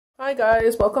Hi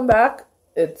guys, welcome back.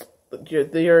 It's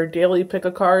your daily pick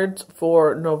a cards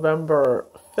for November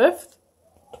 5th,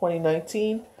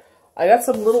 2019. I got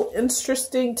some little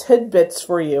interesting tidbits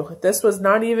for you. This was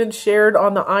not even shared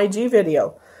on the IG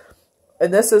video.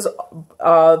 And this is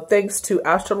thanks to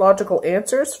Astrological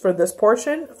Answers for this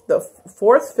portion. The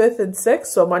 4th, 5th, and 6th,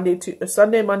 so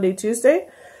Sunday, Monday, Tuesday,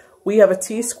 we have a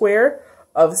T-square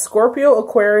of Scorpio,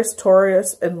 Aquarius,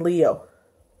 Taurus, and Leo.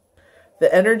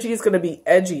 The energy is going to be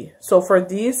edgy. So for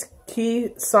these key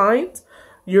signs,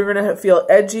 you're going to feel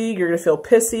edgy, you're going to feel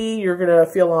pissy, you're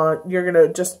going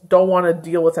to just don't want to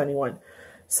deal with anyone.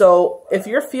 So if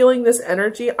you're feeling this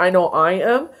energy, I know I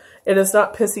am. It is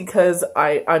not pissy because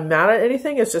I'm mad at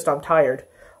anything. It's just I'm tired.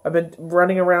 I've been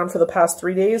running around for the past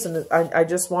 3 days and I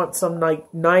just want some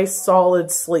like nice solid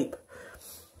sleep.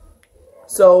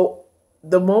 So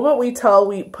the moment we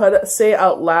say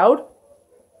out loud,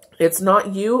 it's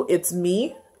not you, it's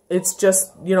me. It's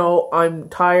just, you know, I'm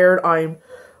tired, I'm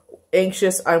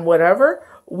anxious, I'm whatever.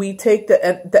 We take the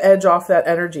edge off that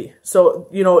energy. So,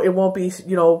 you know, it won't be,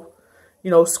 you know,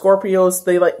 Scorpios,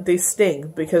 they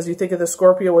sting, because you think of the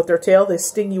Scorpio with their tail, they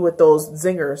sting you with those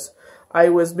zingers. I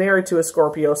was married to a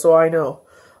Scorpio, so I know.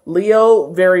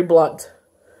 Leo, very blunt.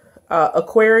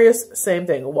 Aquarius, same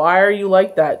thing. Why are you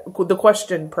like that? The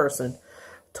question person.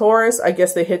 Taurus, I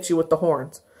guess they hit you with the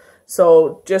horns.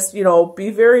 So just, you know,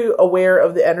 be very aware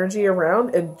of the energy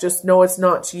around and just know it's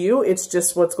not you. It's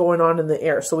just what's going on in the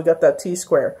air. So we got that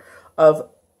T-square of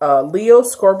Leo,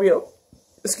 Scorpio,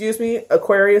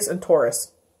 Aquarius, and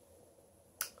Taurus.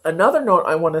 Another note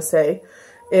I want to say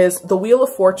is the Wheel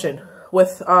of Fortune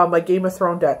with my Game of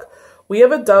Thrones deck. We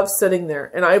have a dove sitting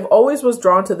there, and I've always was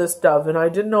drawn to this dove, and I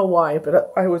didn't know why,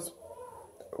 but I was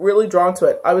really drawn to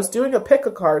it. I was doing a pick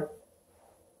a card,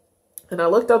 and I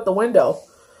looked out the window,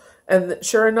 and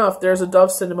sure enough, there's a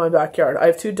dove sitting in my backyard. I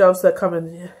have 2 doves that come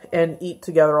in and eat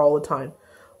together all the time.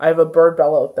 I have a bird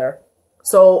bell out there.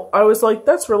 So I was like,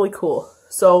 that's really cool.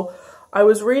 So I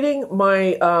was reading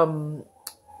my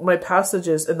my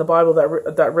passages in the Bible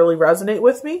that really resonate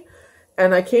with me.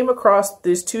 And I came across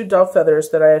these 2 dove feathers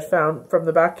that I had found from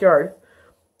the backyard.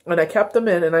 And I kept them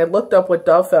in and I looked up what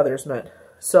dove feathers meant.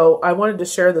 So I wanted to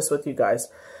share this with you guys.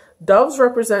 Doves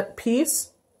represent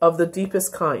peace of the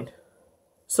deepest kind.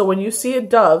 So when you see a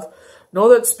dove, know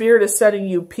that Spirit is sending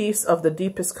you peace of the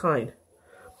deepest kind.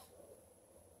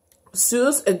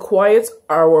 Soothes and quiets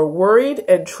our worried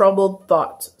and troubled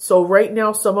thoughts. So right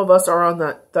now, some of us are on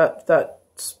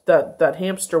that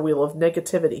hamster wheel of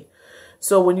negativity.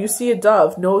 So when you see a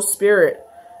dove, know Spirit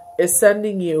is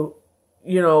sending you,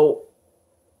 you know,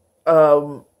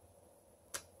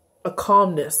 a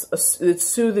calmness. It's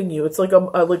soothing you. It's like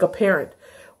a parent.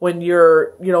 When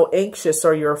you're, you know, anxious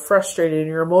or you're frustrated and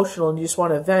you're emotional and you just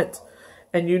want to vent,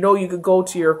 and you know you could go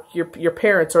to your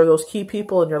parents or those key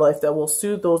people in your life that will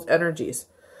soothe those energies.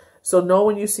 So know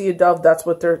when you see a dove, that's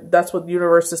what the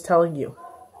universe is telling you.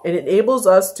 It enables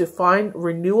us to find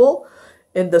renewal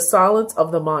in the silence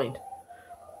of the mind.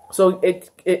 So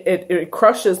it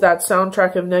crushes that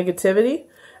soundtrack of negativity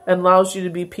and allows you to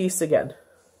be peace again.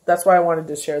 That's why I wanted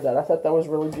to share that. I thought that was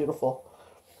really beautiful.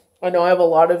 I know I have a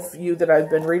lot of you that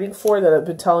I've been reading for that have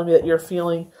been telling me that you're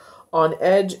feeling on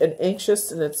edge and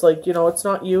anxious, and it's like, you know, it's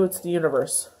not you, it's the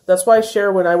universe. That's why I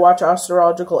share when I watch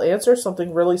Astrological Answers,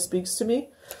 something really speaks to me.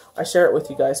 I share it with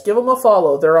you guys. Give them a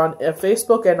follow. They're on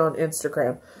Facebook and on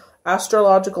Instagram.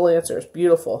 Astrological Answers.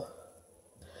 Beautiful.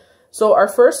 So our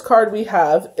first card we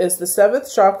have is the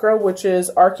 7th chakra, which is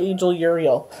Archangel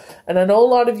Uriel. And I know a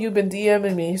lot of you have been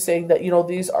DMing me saying that, you know,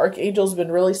 these archangels have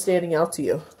been really standing out to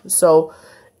you. So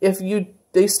if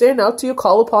they stand out to you,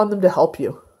 call upon them to help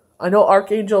you. I know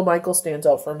Archangel Michael stands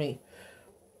out for me.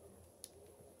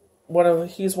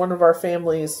 He's one of our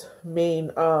family's main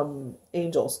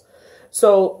angels.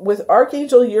 So with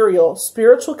Archangel Uriel,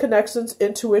 spiritual connections,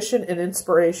 intuition, and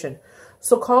inspiration.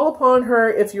 So call upon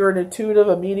her if you're an intuitive,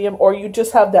 a medium, or you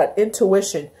just have that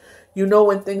intuition. You know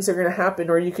when things are going to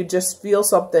happen, or you could just feel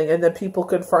something and then people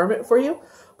confirm it for you.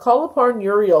 Call upon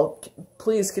Uriel.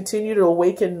 Please continue to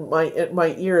awaken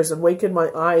my ears, and awaken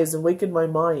my eyes, and awaken my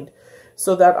mind,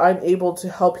 so that I'm able to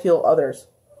help heal others.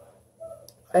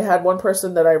 I had one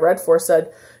person that I read for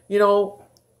said, you know,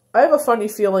 I have a funny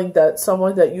feeling that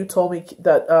someone that you told me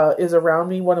that is around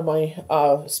me, one of my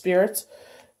spirits,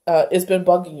 has been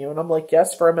bugging you. And I'm like,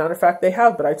 yes, for a matter of fact, they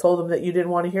have, but I told them that you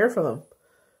didn't want to hear from them.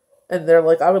 And they're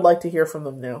like, I would like to hear from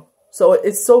them now. So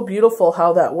it's so beautiful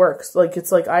how that works. Like,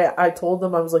 it's like I told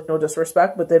them, I was like, no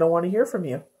disrespect, but they don't want to hear from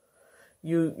you.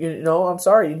 You know, I'm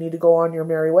sorry, you need to go on your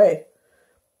merry way.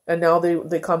 And now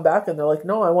they come back and they're like,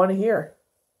 no, I want to hear.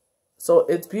 So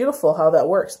it's beautiful how that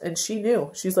works. And she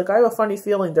knew. She's like, I have a funny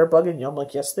feeling they're bugging you. I'm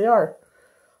like, yes, they are.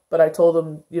 But I told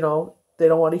them, you know, they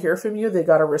don't want to hear from you. They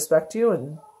got to respect you.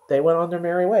 And they went on their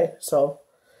merry way. So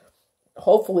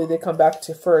hopefully they come back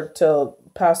to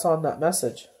pass on that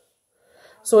message.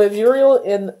 So we have Uriel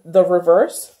in the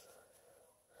reverse.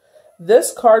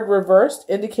 This card reversed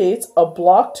indicates a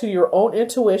block to your own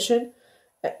intuition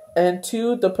and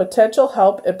to the potential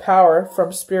help and power from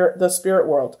the spirit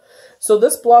world. So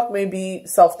this block may be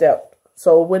self-doubt.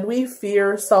 So when we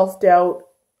fear self-doubt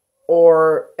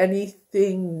or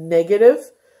anything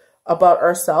negative about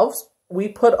ourselves, we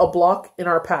put a block in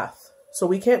our path. So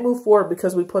we can't move forward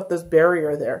because we put this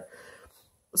barrier there.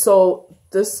 So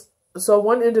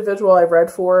one individual I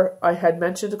read for, I had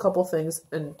mentioned a couple things,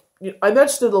 and I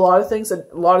mentioned a lot of things, and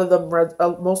a lot of them,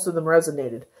 most of them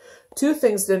resonated. 2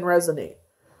 things didn't resonate,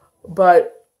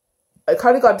 but I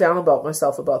kind of got down about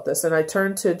myself about this, and I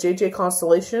turned to JJ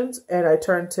Constellations, and I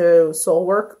turned to Soul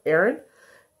Work, Erin,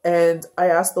 and I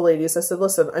asked the ladies, I said,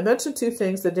 listen, I mentioned 2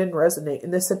 things that didn't resonate,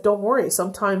 and they said, don't worry,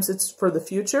 sometimes it's for the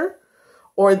future,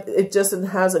 or it just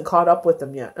hasn't caught up with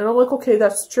them yet. And I'm like, okay,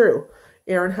 that's true.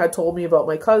 Erin had told me about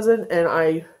my cousin, and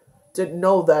I didn't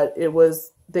know that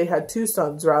they had 2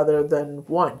 sons rather than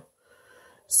 1.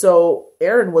 So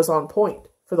Erin was on point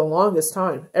for the longest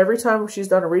time. Every time she's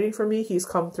done a reading for me, he's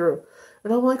come through.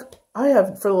 And I'm like, I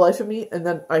haven't for the life of me. And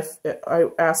then I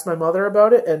asked my mother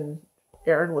about it, and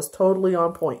Erin was totally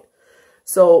on point.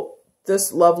 So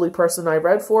this lovely person I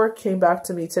read for came back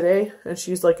to me today, and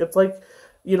she's like, it's like,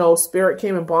 you know, spirit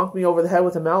came and bonked me over the head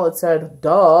with a mallet, said,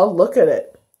 duh, look at it.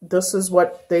 This is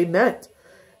what they meant.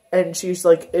 And she's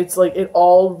like, it's like it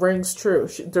all rings true.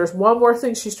 There's one more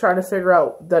thing she's trying to figure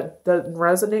out that doesn't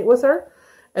resonate with her,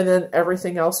 and then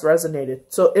everything else resonated.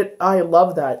 So I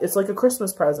love that. It's like a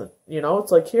Christmas present, you know?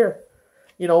 It's like, here,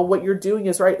 you know, what you're doing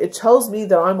is right. It tells me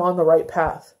that I'm on the right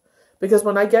path. Because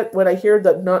when I hear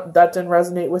that that didn't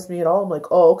resonate with me at all, I'm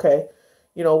like, oh, okay,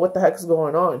 you know, what the heck is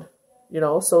going on? You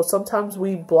know, so sometimes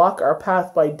we block our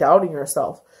path by doubting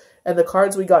ourselves. And the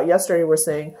cards we got yesterday were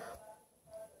saying,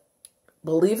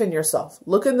 believe in yourself.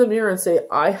 Look in the mirror and say,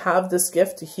 I have this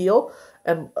gift to heal,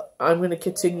 and I'm going to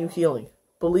continue healing.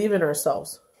 Believe in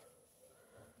ourselves.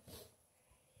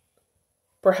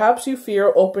 Perhaps you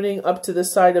fear opening up to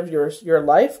this side of your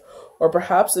life, or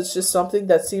perhaps it's just something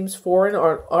that seems foreign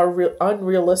or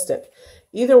unrealistic.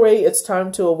 Either way, it's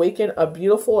time to awaken a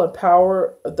beautiful and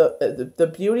power,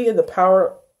 the beauty and the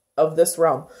power of this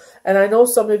realm. And I know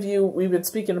some of you, we've been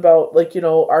speaking about, like, you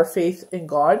know, our faith in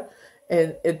God,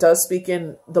 and it does speak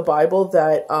in the Bible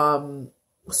that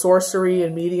sorcery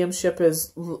and mediumship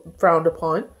is frowned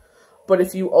upon. But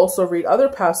if you also read other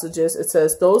passages, it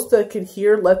says, those that can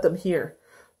hear, let them hear.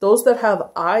 Those that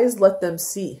have eyes, let them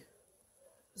see.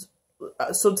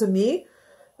 So to me,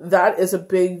 that is a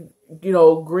big, you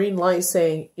know, green light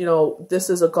saying, you know, this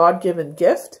is a God-given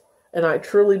gift. And I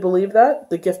truly believe that.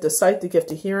 The gift of sight, the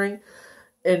gift of hearing.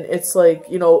 And it's like,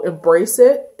 you know, embrace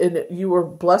it. And you were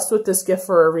blessed with this gift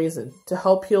for a reason. To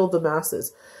help heal the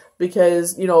masses.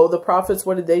 Because, you know, the prophets,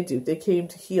 what did they do? They came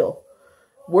to heal.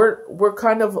 We're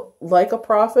kind of like a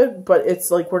prophet, but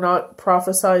it's like we're not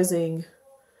prophesizing,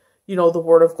 you know, the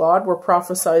word of God. We're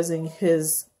prophesizing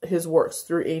his works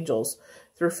through angels,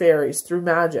 through fairies, through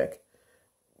magic.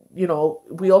 You know,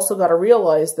 we also got to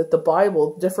realize that the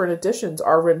Bible, different editions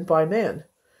are written by man.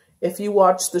 If you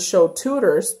watch the show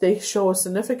Tudors, they show a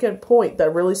significant point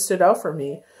that really stood out for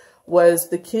me, was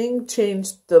the king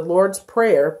changed the Lord's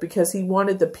Prayer because he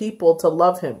wanted the people to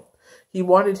love him. He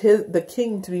wanted the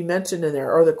king to be mentioned in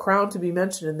there, or the crown to be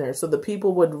mentioned in there, so the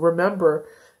people would remember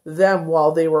them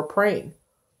while they were praying.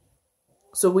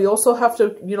 So we also have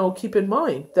to, you know, keep in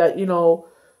mind that, you know,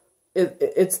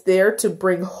 it's there to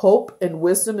bring hope and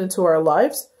wisdom into our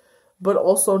lives, but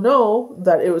also know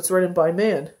that it was written by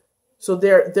man. So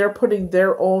they're putting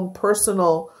their own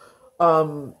personal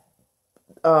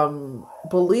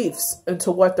beliefs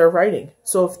into what they're writing.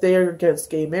 So if they're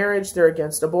against gay marriage, they're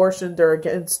against abortion, they're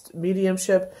against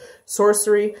mediumship,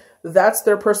 sorcery, that's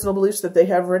their personal beliefs that they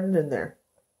have written in there.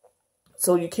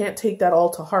 So you can't take that all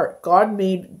to heart. God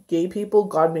made gay people,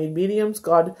 God made mediums,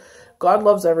 God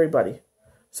loves everybody.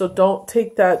 So don't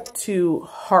take that to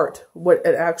heart, what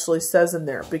it actually says in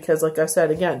there. Because like I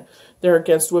said, again, they're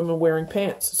against women wearing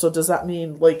pants. So does that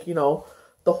mean, like, you know,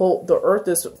 the earth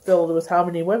is filled with how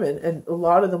many women, and a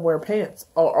lot of them wear pants?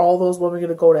 Are all those women going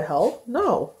to go to hell?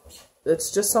 No.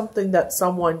 It's just something that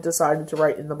someone decided to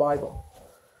write in the Bible.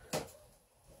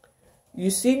 You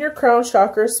see in your crown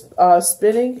chakra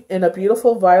spinning in a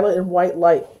beautiful violet and white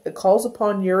light. It calls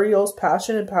upon Uriel's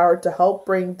passion and power to help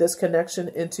bring this connection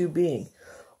into being.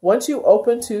 Once you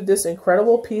open to this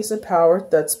incredible peace and power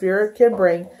that spirit can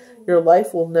bring, your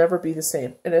life will never be the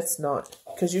same. And it's not,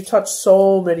 because you touch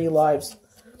so many lives.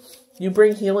 You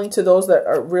bring healing to those that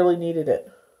are really needed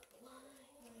it.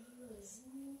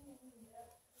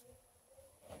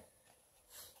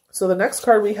 So the next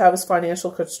card we have is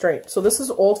financial constraint. So this is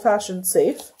old-fashioned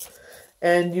safe.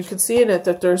 And you can see in it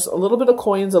that there's a little bit of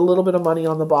coins, a little bit of money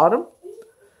on the bottom.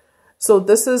 So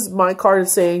this is my card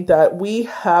saying that we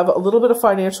have a little bit of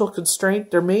financial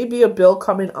constraint. There may be a bill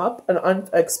coming up, an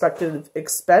unexpected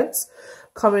expense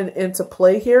coming into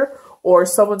play here, or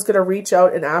someone's going to reach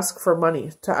out and ask for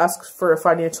money, to ask for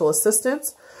financial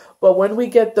assistance. But when we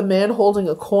get the man holding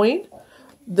a coin,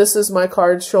 this is my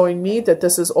card showing me that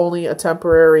this is only a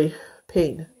temporary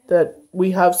pain, that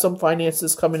we have some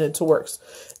finances coming into works.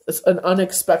 It's an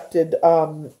unexpected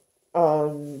blessing,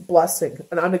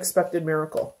 an unexpected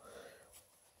miracle.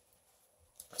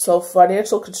 So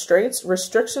financial constraints,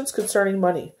 restrictions concerning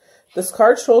money. This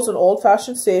card shows an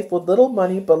old-fashioned safe with little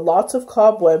money but lots of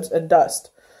cobwebs and dust.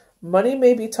 Money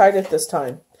may be tight at this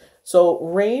time. So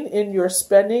rein in your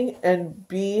spending and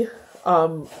be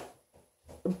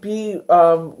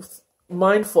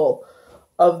mindful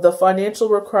of the financial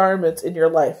requirements in your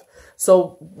life.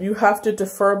 So you have to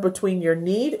defer between your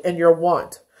need and your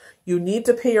want. You need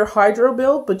to pay your hydro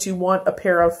bill, but you want a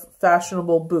pair of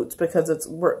fashionable boots because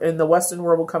we're in the Western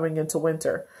world coming into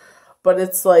winter. But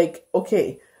it's like,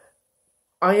 okay,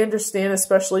 I understand,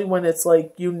 especially when it's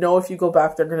like, you know, if you go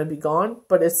back, they're going to be gone.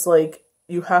 But it's like,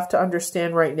 you have to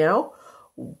understand right now,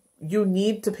 you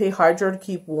need to pay hydro to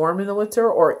keep warm in the winter,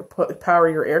 or power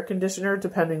your air conditioner,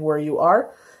 depending where you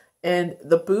are. And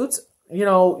the boots, you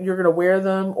know, you're going to wear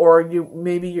them, or you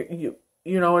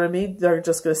know what I mean? They're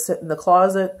just going to sit in the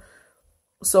closet.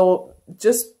 So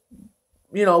just,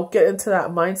 you know, get into that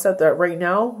mindset that right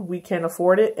now we can't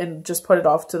afford it, and just put it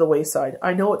off to the wayside.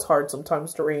 I know it's hard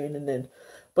sometimes to rein it in,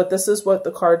 but this is what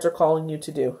the cards are calling you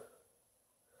to do.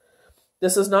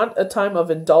 This is not a time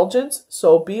of indulgence,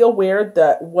 so be aware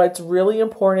that what's really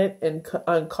important, and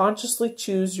unconsciously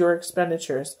choose your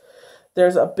expenditures.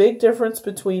 There's a big difference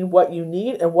between what you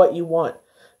need and what you want.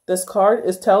 This card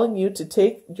is telling you to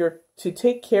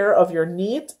take care of your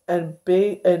needs and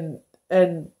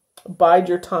bide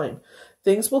your time.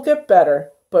 Things will get better,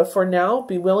 but for now,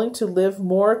 be willing to live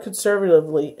more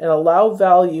conservatively and allow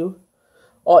value,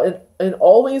 and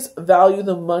always value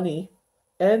the money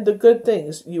and the good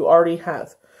things you already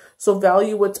have. So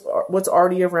value what's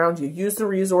already around you. Use the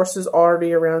resources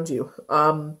already around you.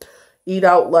 Eat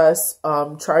out less.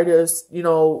 Try to, you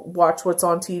know, watch what's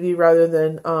on TV rather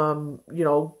than, you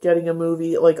know, getting a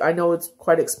movie. Like, I know it's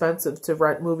quite expensive to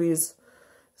rent movies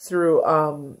through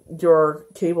your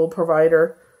cable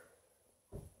provider.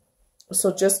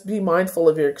 So just be mindful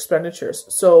of your expenditures.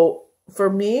 So for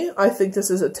me, I think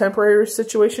this is a temporary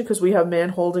situation because we have man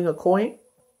holding a coin.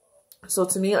 So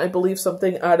to me, I believe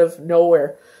something out of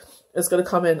nowhere is going to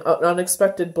come in. An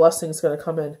unexpected blessing is going to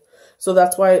come in. So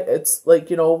that's why it's like,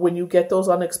 you know, when you get those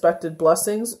unexpected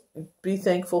blessings, be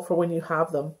thankful for when you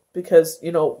have them. Because,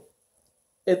 you know,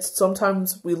 it's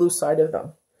sometimes we lose sight of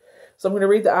them. So I'm going to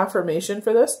read the affirmation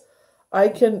for this. I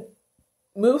can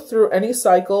move through any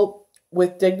cycle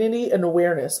with dignity and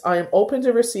awareness. I am open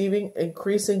to receiving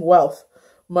increasing wealth.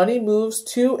 Money moves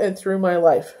to and through my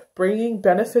life, bringing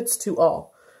benefits to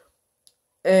all.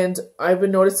 And I've been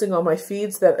noticing on my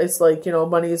feeds that it's like, you know,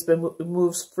 money has been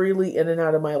moves freely in and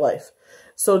out of my life.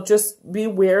 So just be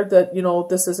aware that, you know,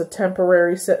 this is a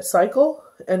temporary cycle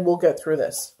and we'll get through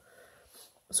this.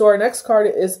 So our next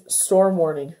card is storm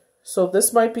warning. So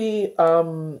this might be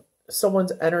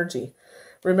someone's energy.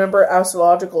 Remember,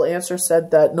 astrological answer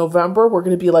said that November, we're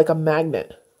going to be like a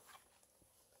magnet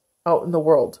out in the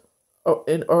world, or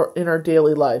in our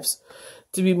daily lives.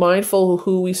 To be mindful of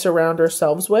who we surround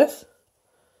ourselves with,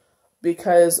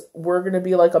 because we're going to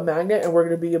be like a magnet and we're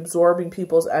going to be absorbing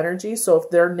people's energy. So if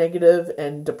they're negative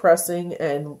and depressing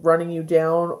and running you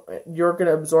down, you're going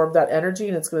to absorb that energy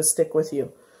and it's going to stick with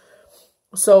you.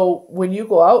 So when you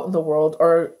go out in the world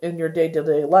or in your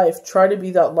day-to-day life, try to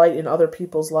be that light in other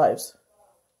people's lives.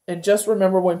 And just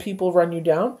remember, when people run you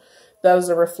down, that is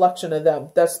a reflection of them.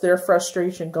 That's their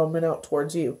frustration coming out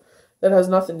towards you. That has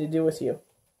nothing to do with you.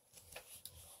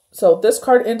 So this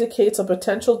card indicates a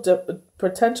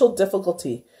potential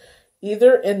difficulty,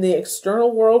 either in the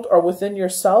external world or within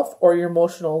yourself or your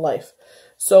emotional life.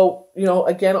 So, you know,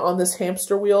 again, on this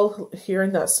hamster wheel,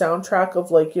 hearing that soundtrack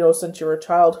of, like, you know, since you were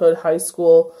childhood, high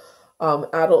school,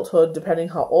 adulthood, depending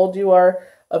how old you are,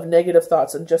 of negative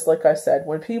thoughts. And just like I said,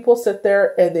 when people sit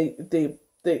there and they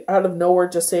out of nowhere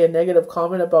just say a negative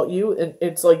comment about you, and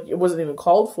it's like it wasn't even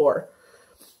called for.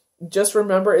 just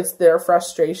remember it's their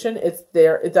frustration. It's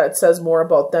that says more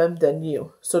about them than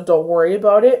you. So don't worry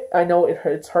about it. I know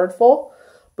it's hurtful,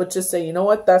 but just say, you know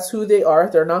what, that's who they are.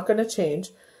 They're not going to change.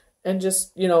 And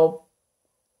just,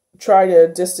 try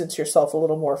to distance yourself a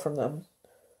little more from them.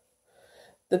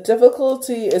 The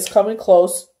difficulty is coming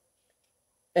close,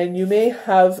 and you may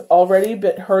have already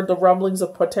heard the rumblings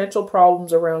of potential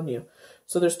problems around you.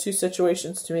 So there's two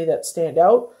situations to me that stand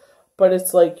out. But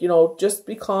it's like, just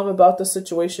be calm about the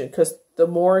situation, because the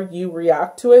more you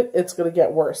react to it, it's going to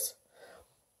get worse.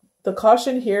 The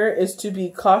caution here is to be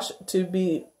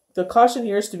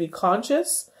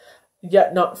conscious,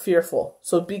 yet not fearful.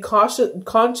 So be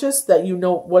conscious that you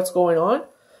know what's going on,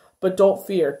 but don't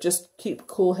fear. Just keep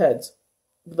cool heads.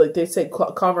 Like they say,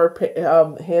 calmer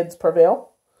heads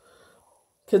prevail.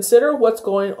 Consider what's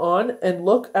going on and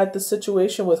look at the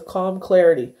situation with calm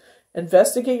clarity.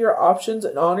 Investigate your options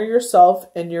and honor yourself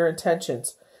and your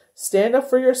intentions. Stand up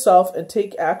for yourself and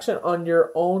take action on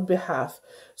your own behalf.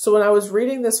 So when I was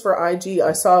reading this for IG,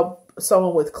 I saw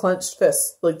someone with clenched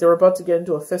fists, like they were about to get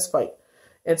into a fist fight.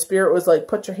 And Spirit was like,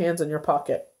 put your hands in your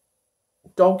pocket.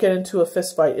 Don't get into a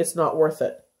fist fight. It's not worth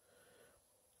it.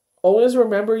 Always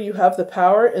remember you have the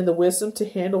power and the wisdom to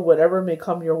handle whatever may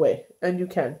come your way. And you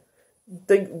can.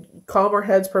 Think calmer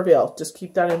heads prevail. Just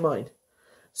keep that in mind.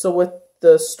 So with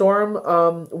the storm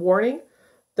warning,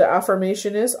 the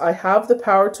affirmation is, I have the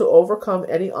power to overcome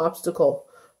any obstacle.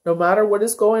 No matter what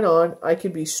is going on, I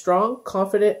can be strong,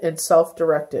 confident, and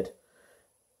self-directed.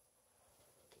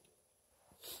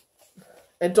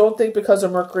 And don't think because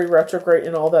of Mercury retrograde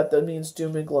and all that means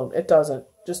doom and gloom. It doesn't.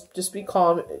 Just be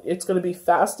calm. It's going to be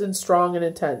fast and strong and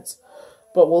intense.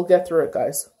 But we'll get through it,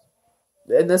 guys.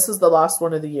 And this is the last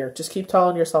one of the year. Just keep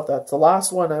telling yourself that. It's the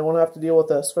last one. I won't have to deal with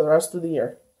this for the rest of the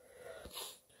year.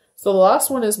 So the last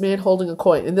one is man holding a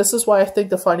coin. And this is why I think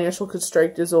the financial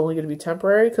constraint is only going to be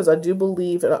temporary. Because I do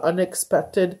believe an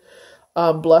unexpected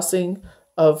blessing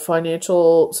of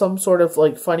some sort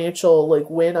of financial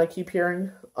win, I keep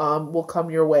hearing, will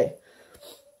come your way.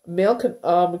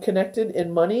 Male connected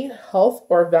in money, health,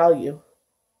 or value.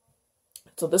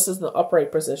 So this is the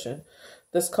upright position.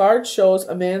 This card shows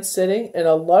a man sitting in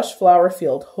a lush flower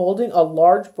field holding a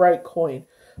large bright coin.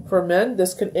 For men,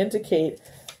 this can indicate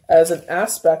as an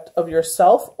aspect of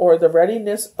yourself or the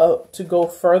readiness to go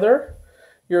further,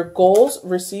 your goals,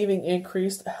 receiving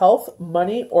increased health,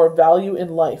 money, or value in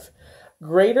life.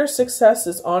 Greater success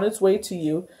is on its way to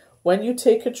you when you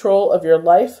take control of your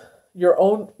life, your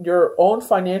own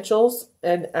financials,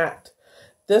 and act.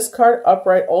 This card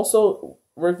upright also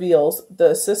reveals the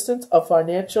assistance of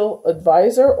financial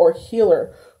advisor or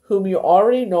healer whom you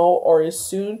already know or is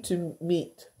soon to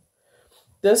meet.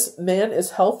 This man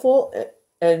is helpful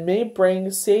and may bring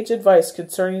sage advice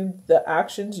concerning the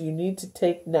actions you need to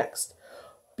take next.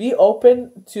 Be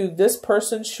open to this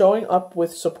person showing up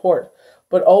with support,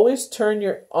 but always turn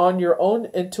on your own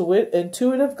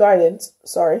intuitive guidance,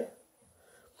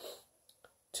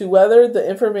 to whether the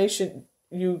information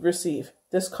you receive.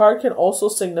 This card can also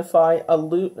signify a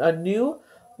new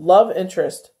love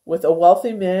interest with a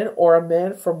wealthy man or a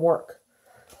man from work.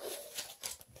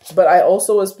 But I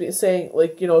also was saying,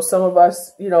 some of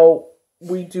us,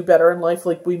 we do better in life,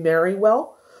 we marry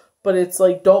well, but it's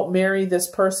don't marry this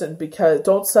person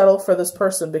don't settle for this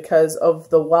person because of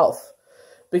the wealth,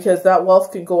 because that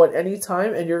wealth can go at any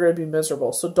time and you're going to be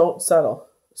miserable. So don't settle.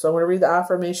 So I'm going to read the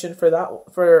affirmation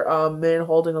for man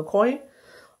holding a coin.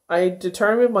 I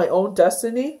determine my own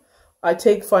destiny. I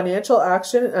take financial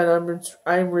action and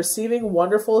I'm receiving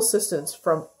wonderful assistance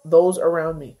from those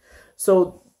around me.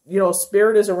 So,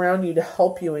 Spirit is around you to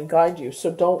help you and guide you.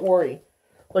 So don't worry.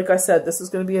 Like I said, this is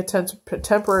going to be a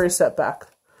temporary setback.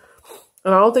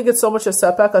 And I don't think it's so much a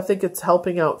setback. I think it's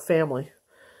helping out family.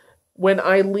 When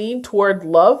I lean toward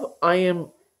love, I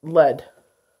am led.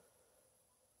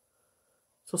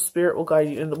 So Spirit will guide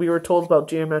you. And we were told about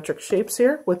geometric shapes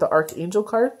here with the Archangel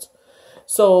cards.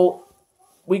 So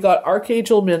we got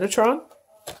Archangel Minotron.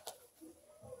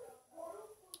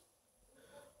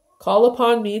 Call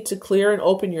upon me to clear and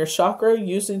open your chakra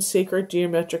using sacred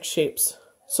geometric shapes.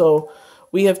 So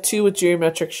we have two with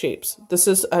geometric shapes. This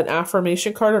is an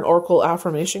affirmation card, an oracle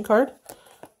affirmation card.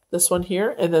 This one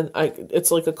here. And then it's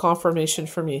like a confirmation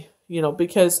for me,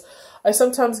 because I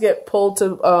sometimes get pulled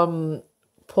to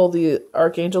pull the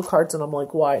Archangel cards and I'm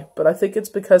like, why? But I think it's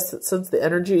because since the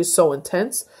energy is so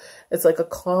intense, it's like a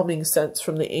calming sense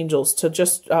from the angels to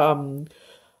just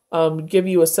give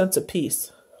you a sense of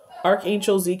peace.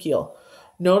 Archangel Ezekiel.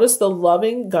 Notice the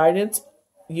loving guidance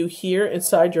you hear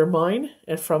inside your mind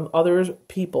and from other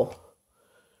people.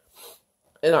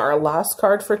 And our last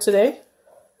card for today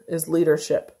is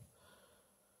leadership.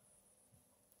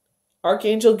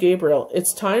 Archangel Gabriel,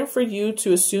 it's time for you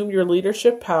to assume your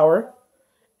leadership power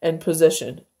and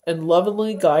position and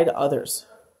lovingly guide others.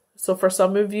 So for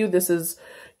some of you, this is,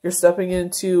 you're stepping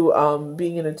into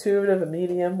being an intuitive, a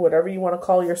medium, whatever you want to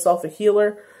call yourself, a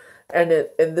healer. And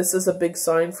this is a big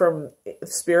sign from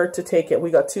Spirit to take it.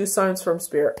 We got 2 signs from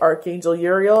Spirit, Archangel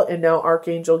Uriel and now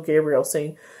Archangel Gabriel,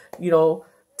 saying, you know,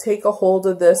 take a hold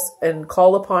of this and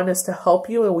call upon us to help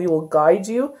you, and we will guide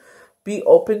you. Be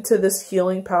open to this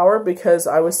healing power, because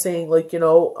I was saying, like, you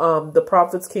know, the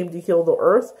prophets came to heal the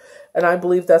earth, and I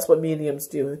believe that's what mediums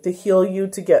do, to heal you,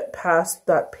 to get past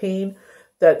that pain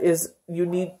that is, you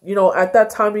need, you know, at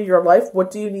that time of your life, what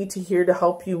do you need to hear to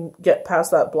help you get past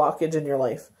that blockage in your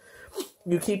life?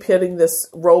 You keep hitting this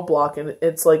roadblock, and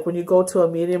it's like when you go to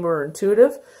a medium or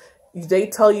intuitive, they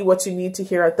tell you what you need to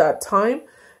hear at that time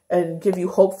and give you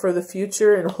hope for the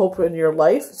future and hope in your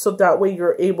life, so that way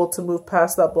you're able to move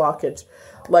past that blockage.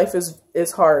 Life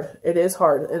is hard. It is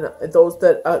hard. And those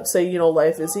that say, you know,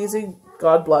 life is easy,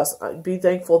 God bless. Be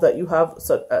thankful that you have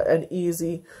such an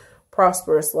easy,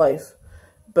 prosperous life.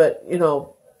 But, you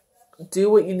know, do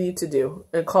what you need to do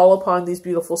and call upon these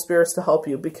beautiful spirits to help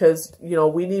you, because, you know,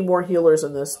 we need more healers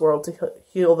in this world to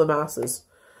heal the masses.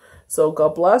 So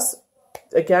God bless.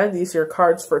 Again, these are your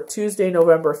cards for Tuesday,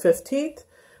 November 15th,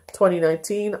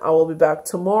 2019. I will be back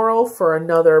tomorrow for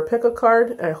another pick a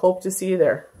card. I hope to see you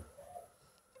there.